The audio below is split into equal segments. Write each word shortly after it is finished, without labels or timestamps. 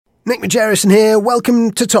Nick Majerison here.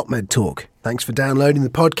 Welcome to Top Med Talk. Thanks for downloading the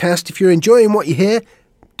podcast. If you're enjoying what you hear,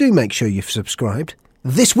 do make sure you've subscribed.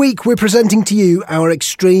 This week we're presenting to you our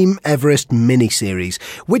Xtreme Everest mini-series,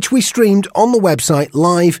 which we streamed on the website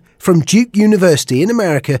live from Duke University in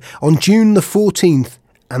America on June the 14th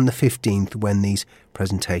and the 15th when these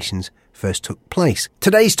presentations first took place.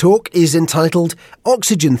 Today's talk is entitled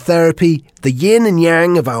Oxygen Therapy, the Yin and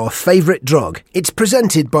Yang of Our Favourite Drug. It's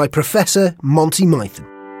presented by Professor Monty Mythen.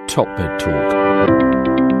 Top Med Talk.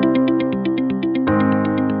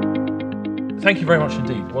 Thank you very much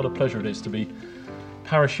indeed. What a pleasure it is to be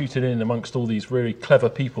parachuted in amongst all these really clever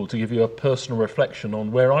people to give you a personal reflection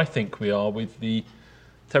on where I think we are with the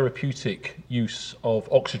therapeutic use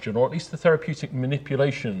of oxygen, or at least the therapeutic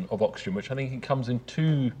manipulation of oxygen, which I think it comes in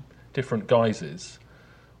two different guises.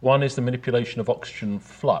 One is the manipulation of oxygen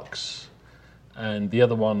flux, and the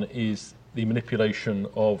other one is the manipulation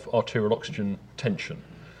of arterial oxygen tension.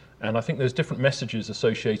 And I think there's different messages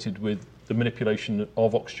associated with the manipulation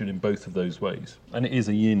of oxygen in both of those ways. And it is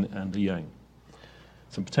a yin and a yang.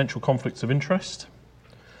 Some potential conflicts of interest.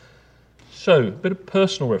 So, a bit of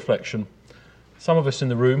personal reflection. Some of us in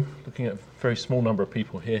the room, looking at a very small number of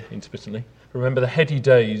people here intermittently, remember the heady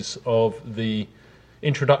days of the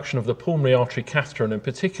introduction of the pulmonary artery catheter, and in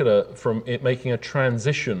particular from it making a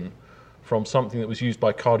transition from something that was used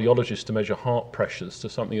by cardiologists to measure heart pressures to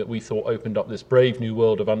something that we thought opened up this brave new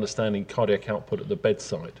world of understanding cardiac output at the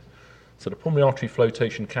bedside. So the pulmonary artery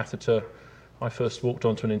flotation catheter, I first walked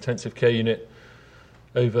onto an intensive care unit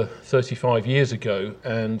over 35 years ago,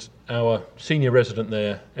 and our senior resident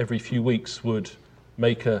there every few weeks would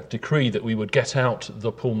make a decree that we would get out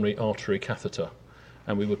the pulmonary artery catheter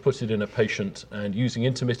and we would put it in a patient, and using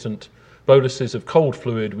intermittent boluses of cold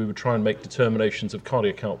fluid, we would try and make determinations of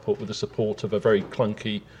cardiac output with the support of a very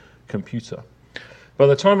clunky computer. By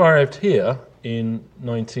the time I arrived here in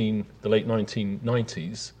the late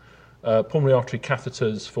 1990s, pulmonary artery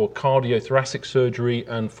catheters for cardiothoracic surgery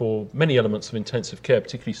and for many elements of intensive care,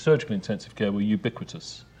 particularly surgical intensive care, were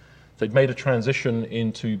ubiquitous. They'd made a transition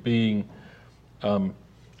into being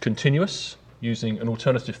continuous, using an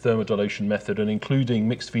alternative thermodilation method and including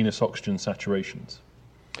mixed venous oxygen saturations.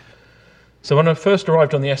 So when I first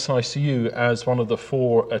arrived on the SICU as one of the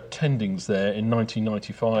 4 attendings there in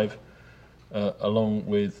 1995, along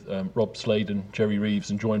with Rob Slade and Jerry Reeves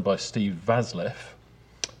and joined by Steve Vaslev,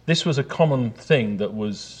 this was a common thing that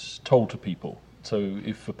was told to people. So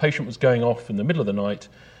if a patient was going off in the middle of the night,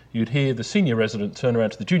 you'd hear the senior resident turn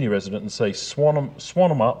around to the junior resident and say, swan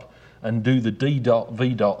 'em up and do the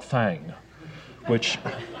D.V. thang, which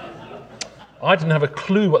I didn't have a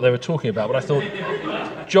clue what they were talking about, but I thought,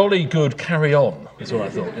 jolly good, carry on, is what I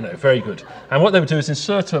thought, very good. And what they would do is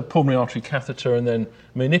insert a pulmonary artery catheter and then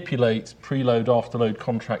manipulate preload, afterload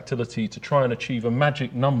contractility to try and achieve a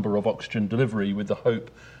magic number of oxygen delivery with the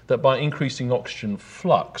hope that by increasing oxygen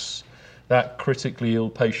flux, that critically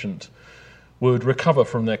ill patient would recover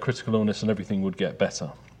from their critical illness and everything would get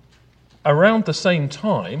better. Around the same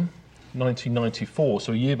time, 1994,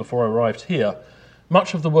 so a year before I arrived here,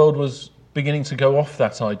 much of the world was beginning to go off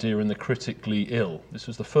that idea in the critically ill. This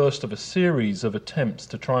was the first of a series of attempts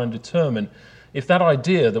to try and determine if that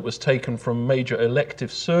idea that was taken from major elective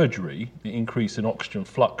surgery, the increase in oxygen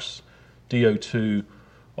flux, DO2,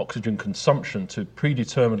 oxygen consumption to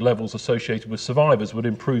predetermined levels associated with survivors would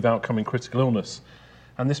improve outcome in critical illness.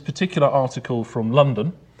 And this particular article from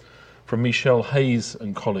London, from Michelle Hayes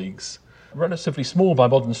and colleagues, relatively small by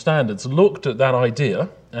modern standards, looked at that idea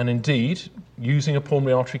and indeed, using a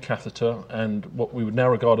pulmonary artery catheter and what we would now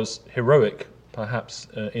regard as heroic, perhaps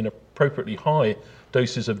inappropriately high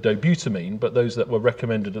doses of dobutamine, but those that were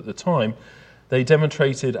recommended at the time, they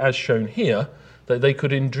demonstrated, as shown here, that they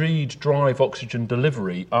could indeed drive oxygen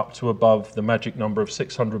delivery up to above the magic number of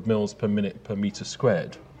 600 mils per minute per metre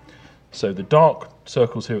squared. So the dark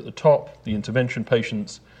circles here at the top, the intervention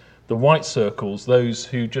patients, the white circles, those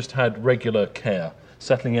who just had regular care,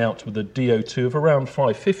 settling out with a DO2 of around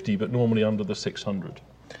 550, but normally under the 600.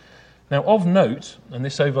 Now, of note, and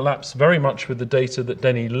this overlaps very much with the data that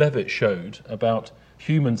Denny Levitt showed about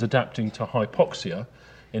humans adapting to hypoxia,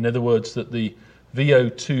 in other words, that the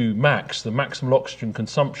VO2 max, the maximal oxygen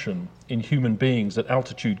consumption in human beings at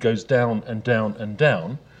altitude goes down and down and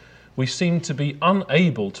down, we seem to be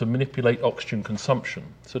unable to manipulate oxygen consumption.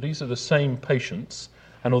 So these are the same patients,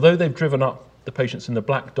 and although they've driven up the patients in the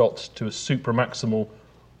black dots to a supramaximal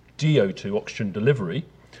DO2 oxygen delivery,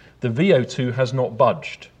 the VO2 has not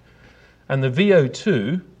budged. And the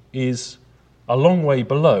VO2 is a long way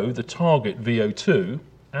below the target VO2,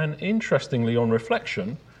 and interestingly, on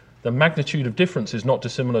reflection, the magnitude of difference is not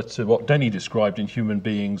dissimilar to what Denny described in human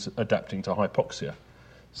beings adapting to hypoxia.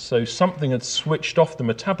 So something had switched off the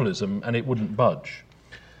metabolism and it wouldn't budge.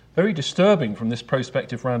 Very disturbing from this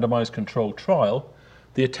prospective randomized controlled trial,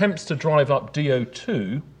 the attempts to drive up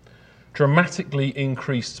DO2 dramatically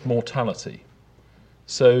increased mortality.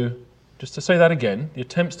 So, just to say that again, the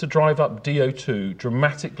attempts to drive up DO2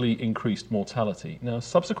 dramatically increased mortality. Now,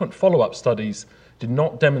 subsequent follow-up studies did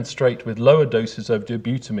not demonstrate with lower doses of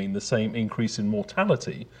dobutamine the same increase in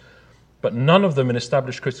mortality, but none of them in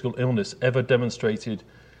established critical illness ever demonstrated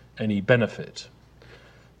any benefit.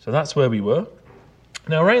 So that's where we were.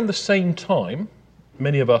 Now, around the same time,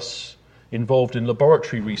 many of us involved in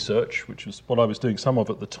laboratory research, which was what I was doing some of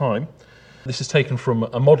at the time. This is taken from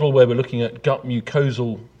a model where we're looking at gut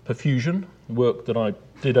mucosal perfusion, work that I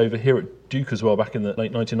did over here at Duke as well back in the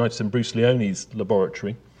late 1990s in Bruce Leone's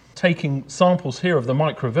laboratory. Taking samples here of the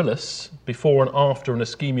microvillus before and after an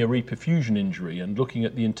ischemia reperfusion injury and looking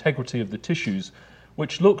at the integrity of the tissues,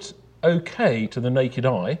 which looked okay to the naked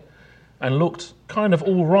eye and looked kind of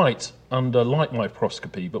all right under light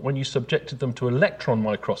microscopy, but when you subjected them to electron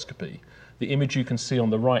microscopy, the image you can see on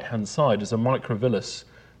the right-hand side is a microvillus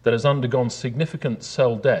that has undergone significant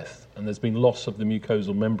cell death and there's been loss of the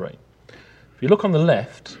mucosal membrane. If you look on the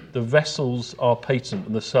left, the vessels are patent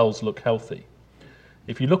and the cells look healthy.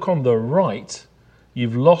 If you look on the right,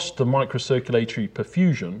 you've lost the microcirculatory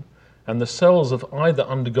perfusion and the cells have either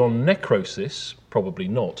undergone necrosis, probably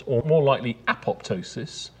not, or more likely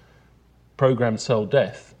apoptosis, programmed cell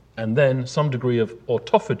death, and then some degree of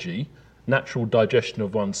autophagy, natural digestion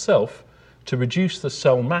of oneself, to reduce the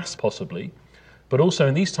cell mass possibly, but also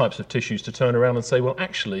in these types of tissues to turn around and say, well,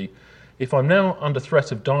 actually, if I'm now under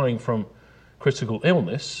threat of dying from critical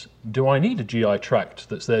illness, do I need a GI tract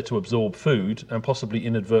that's there to absorb food and possibly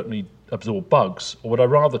inadvertently absorb bugs, or would I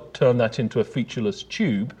rather turn that into a featureless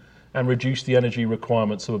tube and reduce the energy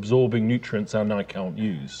requirements of absorbing nutrients I now can't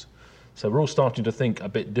use? So we're all starting to think a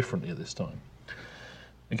bit differently at this time.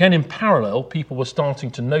 Again, in parallel, people were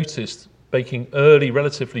starting to notice making early,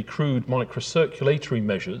 relatively crude microcirculatory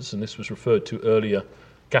measures, and this was referred to earlier,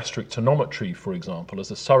 gastric tonometry, for example,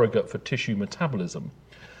 as a surrogate for tissue metabolism,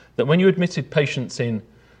 that when you admitted patients in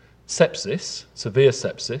sepsis, severe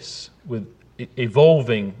sepsis, with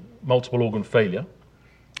evolving multiple organ failure,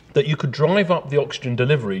 that you could drive up the oxygen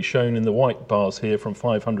delivery, shown in the white bars here, from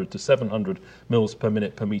 500 to 700 mils per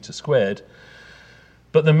minute per meter squared,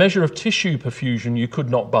 but the measure of tissue perfusion you could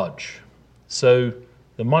not budge. So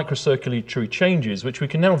the microcirculatory changes, which we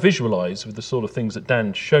can now visualize with the sort of things that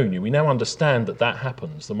Dan's shown you, we now understand that that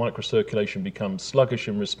happens. The microcirculation becomes sluggish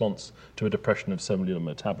in response to a depression of cellular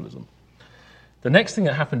metabolism. The next thing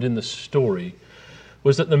that happened in the story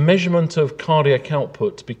was that the measurement of cardiac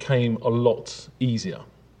output became a lot easier.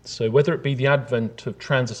 So whether it be the advent of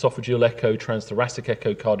transesophageal echo, transthoracic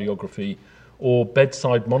echocardiography, or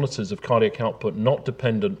bedside monitors of cardiac output not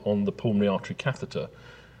dependent on the pulmonary artery catheter,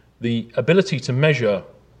 the ability to measure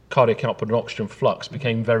cardiac output and oxygen flux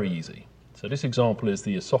became very easy. So this example is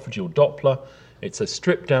the esophageal Doppler. It's a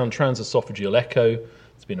stripped down transesophageal echo.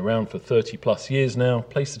 It's been around for 30 plus years now.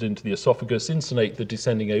 Place it into the esophagus, insonate the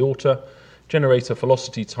descending aorta, generate a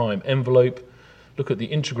velocity time envelope. Look at the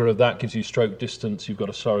integral of that, gives you stroke distance. You've got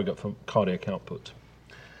a surrogate for cardiac output.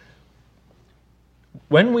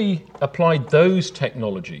 When we applied those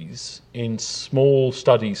technologies in small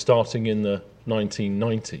studies starting in the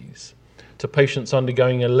 1990s to patients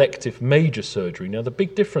undergoing elective major surgery. Now, the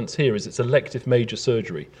big difference here is it's elective major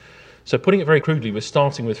surgery. So putting it very crudely, we're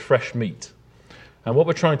starting with fresh meat. And what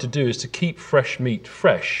we're trying to do is to keep fresh meat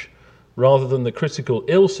fresh rather than the critical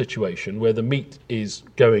ill situation where the meat is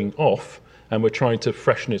going off and we're trying to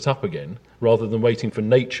freshen it up again rather than waiting for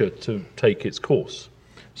nature to take its course.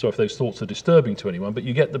 So if those thoughts are disturbing to anyone, but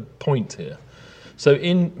you get the point here. So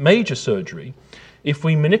in major surgery, if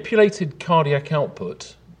we manipulated cardiac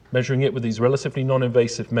output, measuring it with these relatively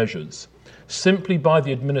non-invasive measures, simply by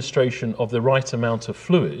the administration of the right amount of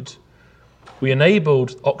fluid, we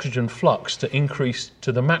enabled oxygen flux to increase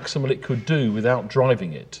to the maximal it could do without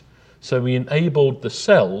driving it. So we enabled the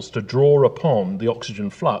cells to draw upon the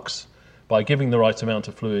oxygen flux by giving the right amount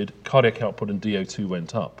of fluid, cardiac output and DO2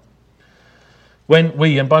 went up. When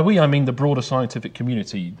we, and by we I mean the broader scientific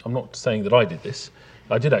community, I'm not saying that I did this,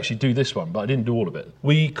 I did actually do this one, but I didn't do all of it.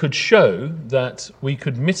 We could show that we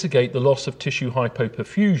could mitigate the loss of tissue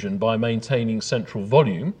hypoperfusion by maintaining central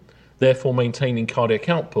volume, therefore maintaining cardiac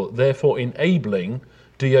output, therefore enabling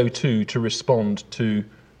DO2 to respond to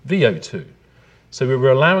VO2. So we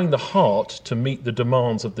were allowing the heart to meet the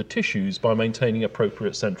demands of the tissues by maintaining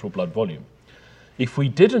appropriate central blood volume. If we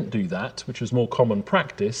didn't do that, which was more common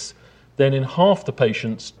practice, then in half the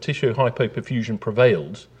patients, tissue hypoperfusion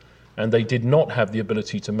prevailed, and they did not have the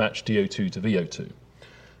ability to match DO2 to VO2.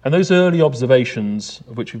 And those early observations,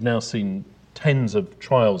 of which we've now seen tens of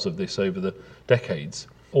trials of this over the decades,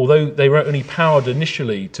 although they were only powered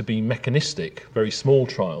initially to be mechanistic, very small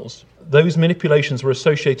trials, those manipulations were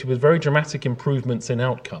associated with very dramatic improvements in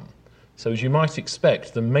outcome. So as you might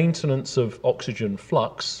expect, the maintenance of oxygen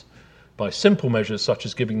flux by simple measures such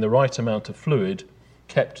as giving the right amount of fluid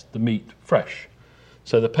kept the meat fresh.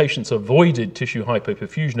 So the patients avoided tissue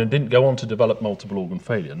hypoperfusion and didn't go on to develop multiple organ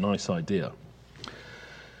failure. Nice idea.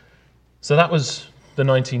 So that was the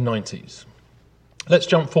 1990s. Let's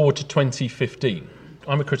jump forward to 2015.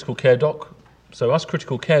 I'm a critical care doc, so us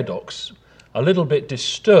critical care docs are a little bit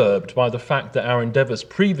disturbed by the fact that our endeavours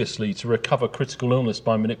previously to recover critical illness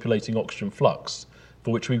by manipulating oxygen flux,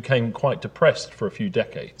 for which we became quite depressed for a few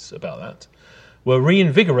decades about that, were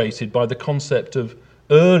reinvigorated by the concept of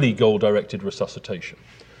early goal-directed resuscitation.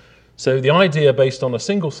 So the idea based on a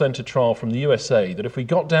single-centre trial from the USA that if we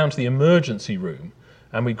got down to the emergency room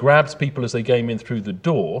and we grabbed people as they came in through the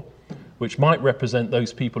door, which might represent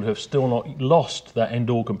those people who have still not lost that end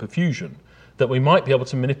organ perfusion, that we might be able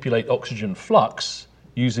to manipulate oxygen flux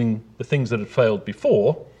using the things that had failed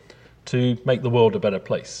before to make the world a better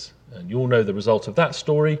place. And you all know the result of that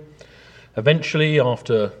story. Eventually,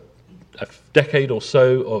 after a decade or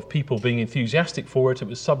so of people being enthusiastic for it, it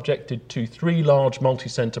was subjected to 3 large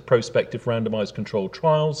multi-centre prospective randomised controlled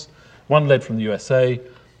trials. One led from the USA,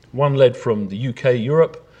 one led from the UK,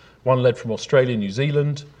 Europe, one led from Australia, New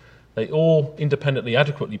Zealand. They all independently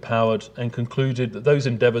adequately powered and concluded that those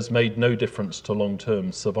endeavours made no difference to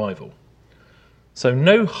long-term survival. So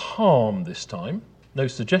no harm this time, no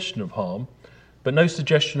suggestion of harm, but no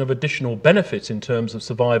suggestion of additional benefit in terms of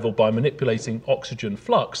survival by manipulating oxygen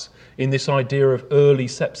flux in this idea of early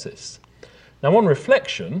sepsis. Now on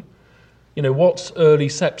reflection, what's early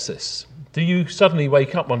sepsis? Do you suddenly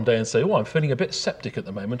wake up one day and say, I'm feeling a bit septic at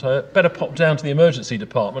the moment, I better pop down to the emergency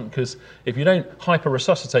department because if you don't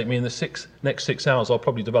hyper-resuscitate me in the next 6 hours, I'll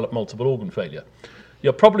probably develop multiple organ failure.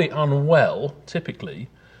 You're probably unwell, typically,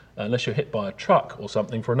 unless you're hit by a truck or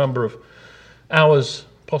something, for a number of hours,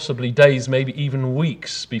 possibly days, maybe even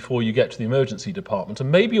weeks before you get to the emergency department. And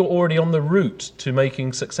maybe you're already on the route to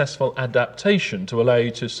making successful adaptation to allow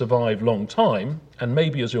you to survive long time. And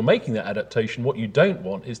maybe as you're making that adaptation, what you don't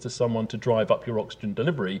want is to someone to drive up your oxygen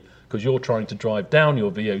delivery because you're trying to drive down your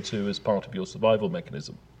VO2 as part of your survival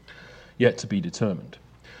mechanism. Yet to be determined.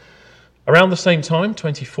 Around the same time,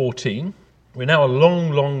 2014, we're now a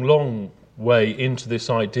long way into this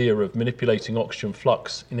idea of manipulating oxygen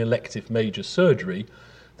flux in elective major surgery.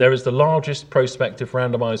 There is the largest prospective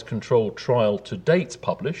randomised controlled trial to date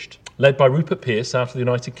published, led by Rupert Pearce out of the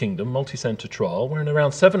United Kingdom, multi-centre trial, where in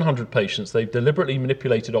around 700 patients they've deliberately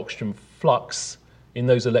manipulated oxygen flux in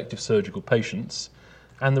those elective surgical patients,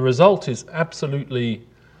 and the result is absolutely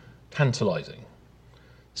tantalising.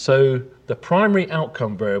 So the primary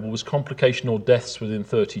outcome variable was complication or deaths within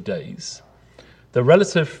 30 days. The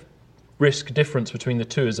relative risk difference between the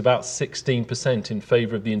two is about 16% in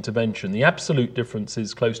favour of the intervention. The absolute difference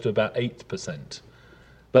is close to about 8%.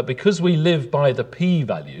 But because we live by the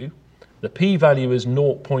p-value, the p-value is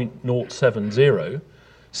 0.070,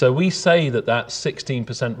 so we say that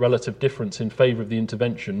 16% relative difference in favour of the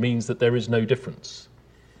intervention means that there is no difference.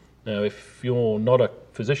 Now, if you're not a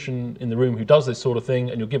physician in the room who does this sort of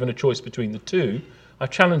thing and you're given a choice between the two, I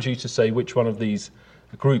challenge you to say which one of these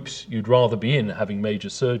groups you'd rather be in having major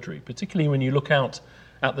surgery, particularly when you look out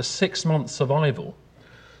at the 6-month survival.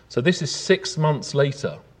 So this is 6 months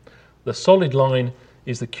later. The solid line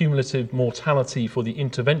is the cumulative mortality for the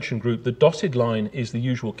intervention group. The dotted line is the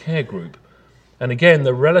usual care group. And again,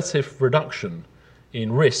 the relative reduction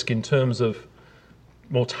in risk in terms of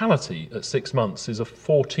mortality at 6 months is a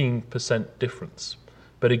 14% difference.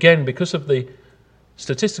 But again, because of the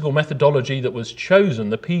statistical methodology that was chosen,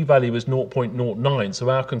 the p-value is 0.09, so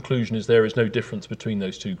our conclusion is there is no difference between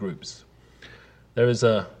those two groups. There is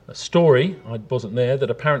a story, I wasn't there, that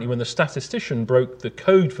apparently when the statistician broke the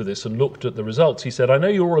code for this and looked at the results, he said, I know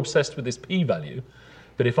you're all obsessed with this p-value,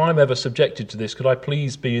 but if I'm ever subjected to this, could I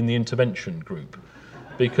please be in the intervention group?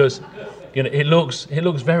 Because it looks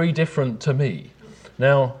very different to me.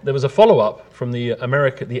 Now, there was a follow-up from the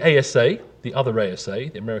ASA, the other ASA,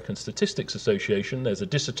 the American Statistics Association. There's a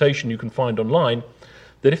dissertation you can find online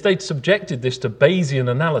that if they'd subjected this to Bayesian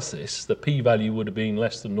analysis, the p-value would have been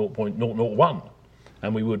less than 0.001,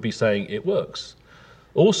 and we would be saying it works.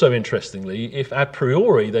 Also, interestingly, if a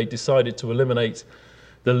priori they decided to eliminate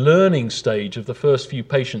the learning stage of the first few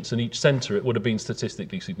patients in each centre, it would have been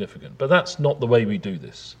statistically significant. But that's not the way we do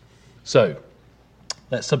this. So,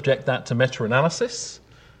 let's subject that to meta-analysis.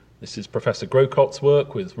 This is Professor Grocott's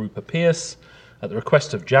work with Rupert Pearce. At the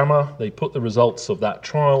request of JAMA, they put the results of that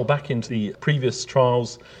trial back into the previous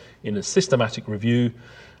trials in a systematic review,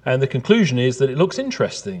 and the conclusion is that it looks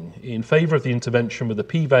interesting. In favour of the intervention with a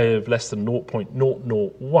p-value of less than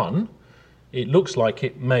 0.001, it looks like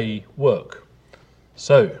it may work.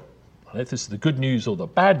 So, I don't know if this is the good news or the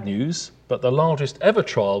bad news, but the largest ever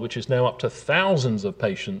trial, which is now up to thousands of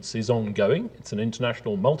patients, is ongoing. It's an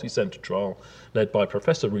international multi-centre trial led by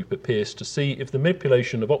Professor Rupert Pearce to see if the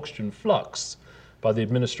manipulation of oxygen flux by the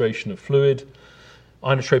administration of fluid,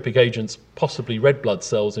 inotropic agents, possibly red blood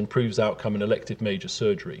cells, improves outcome in elective major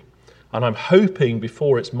surgery. And I'm hoping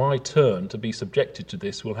before it's my turn to be subjected to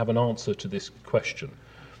this, we'll have an answer to this question,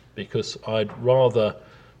 because I'd rather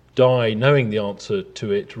die knowing the answer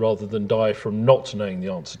to it rather than die from not knowing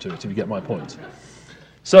the answer to it, if you get my point.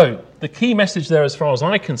 So the key message there, as far as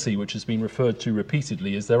I can see, which has been referred to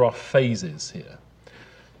repeatedly, is there are phases here.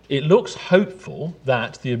 It looks hopeful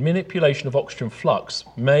that the manipulation of oxygen flux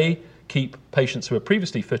may keep patients who are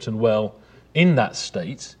previously fit and well in that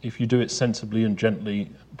state if you do it sensibly and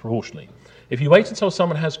gently, proportionally. If you wait until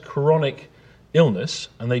someone has chronic illness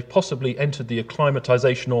and they've possibly entered the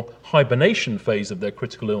acclimatization or hibernation phase of their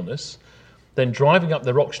critical illness, then driving up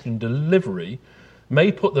their oxygen delivery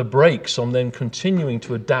may put the brakes on them continuing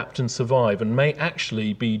to adapt and survive, and may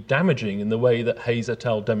actually be damaging in the way that Hayes et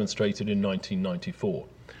al. Demonstrated in 1994.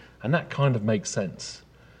 And that kind of makes sense.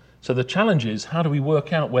 So the challenge is, how do we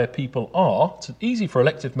work out where people are? It's easy for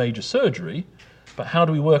elective major surgery, but how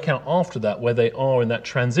do we work out after that where they are in that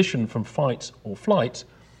transition from fight or flight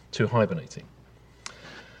to hibernating?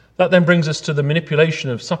 That then brings us to the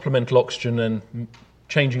manipulation of supplemental oxygen and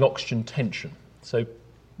changing oxygen tension. So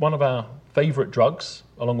one of our favourite drugs,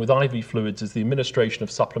 along with IV fluids, is the administration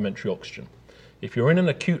of supplementary oxygen. If you're in an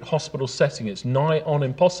acute hospital setting, it's nigh on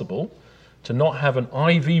impossible to not have an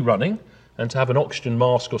IV running and to have an oxygen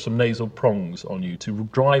mask or some nasal prongs on you to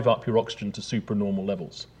drive up your oxygen to supranormal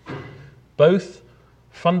levels. Both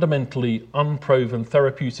fundamentally unproven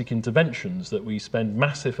therapeutic interventions that we spend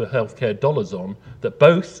massive healthcare dollars on, that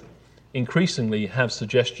both increasingly have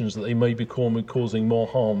suggestions that they may be causing more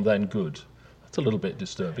harm than good. That's a little bit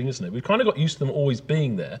disturbing, isn't it? We've kind of got used to them always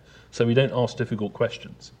being there, so we don't ask difficult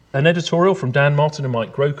questions. An editorial from Dan Martin and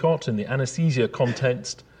Mike Grocott in the anesthesia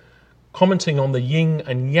context, commenting on the yin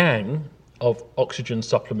and yang of oxygen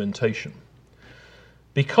supplementation.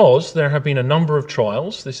 Because there have been a number of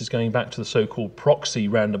trials, this is going back to the so-called proxy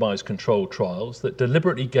randomized controlled trials, that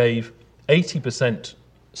deliberately gave 80%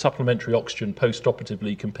 supplementary oxygen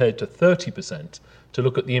post-operatively compared to 30% to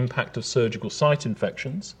look at the impact of surgical site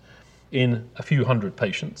infections in a few hundred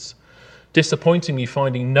patients, disappointingly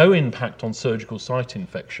finding no impact on surgical site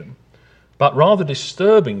infection, but rather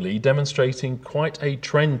disturbingly demonstrating quite a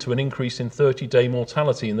trend to an increase in 30-day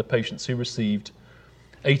mortality in the patients who received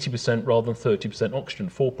 80% rather than 30% oxygen,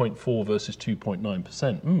 4.4 versus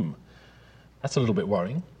 2.9%. That's a little bit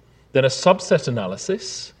worrying. Then a subset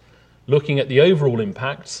analysis looking at the overall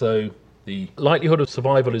impact, so the likelihood of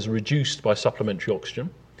survival is reduced by supplementary oxygen.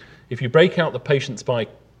 If you break out the patients by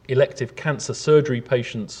elective cancer surgery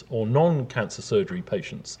patients or non-cancer surgery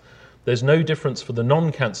patients, there's no difference for the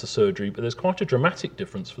non-cancer surgery, but there's quite a dramatic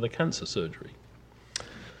difference for the cancer surgery.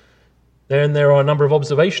 Then there are a number of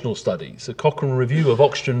observational studies, a Cochrane review of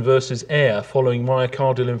oxygen versus air following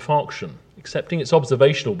myocardial infarction, accepting it's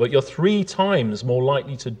observational, but you're 3 times more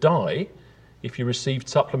likely to die if you received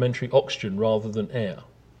supplementary oxygen rather than air.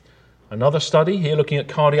 Another study here looking at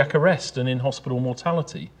cardiac arrest and in-hospital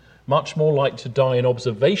mortality, much more likely to die in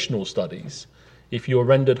observational studies if you are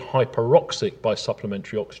rendered hyperoxic by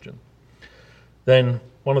supplementary oxygen. Then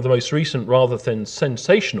one of the most recent, rather than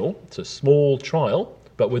sensational, it's a small trial,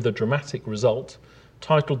 but with a dramatic result,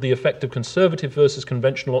 titled The Effect of Conservative versus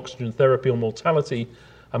Conventional Oxygen Therapy on Mortality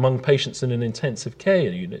Among Patients in an Intensive Care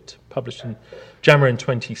Unit, published in JAMA in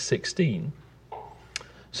 2016,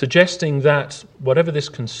 suggesting that whatever this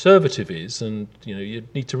conservative is, and you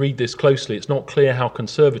need to read this closely, it's not clear how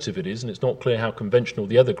conservative it is, and it's not clear how conventional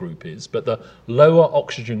the other group is, but the lower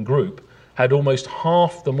oxygen group had almost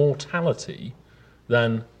half the mortality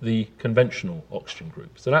than the conventional oxygen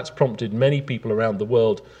group. So that's prompted many people around the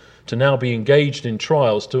world to now be engaged in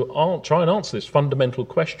trials to try and answer this fundamental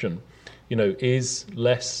question. Is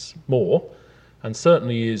less more? And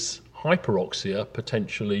certainly is hyperoxia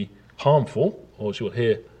potentially harmful, or as you'll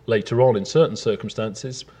hear later on in certain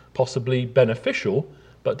circumstances, possibly beneficial,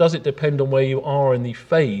 but does it depend on where you are in the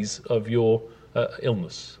phase of your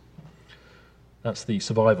illness? That's the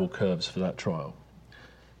survival curves for that trial.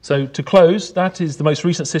 So to close, that is the most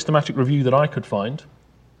recent systematic review that I could find.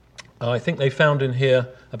 I think they found in here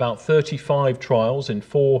about 35 trials in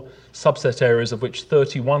 4 subset areas, of which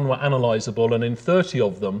 31 were analysable, and in 30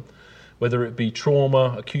 of them, whether it be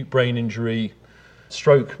trauma, acute brain injury,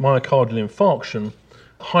 stroke, myocardial infarction,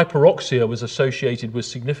 hyperoxia was associated with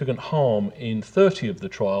significant harm in 30 of the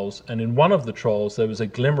trials, and in one of the trials there was a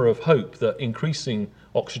glimmer of hope that increasing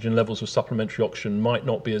oxygen levels with supplementary oxygen might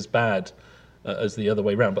not be as bad as the other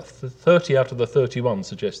way around, but 30 out of the 31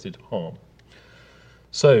 suggested harm.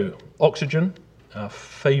 So, oxygen, our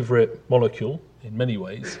favourite molecule in many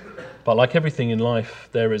ways, but like everything in life,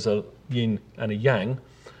 there is a yin and a yang,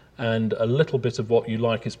 and a little bit of what you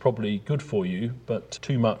like is probably good for you, but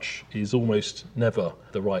too much is almost never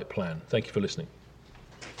the right plan. Thank you for listening.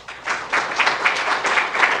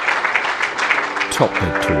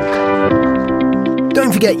 TopMed Talk.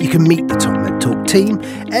 Don't forget you can meet the TopMed Talk team,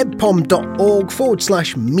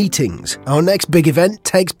 ebpom.org/meetings. Our next big event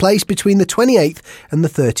takes place between the 28th and the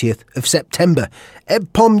 30th of September.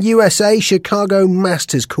 EBPOM USA Chicago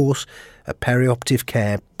Masters Course, a perioperative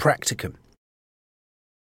care practicum.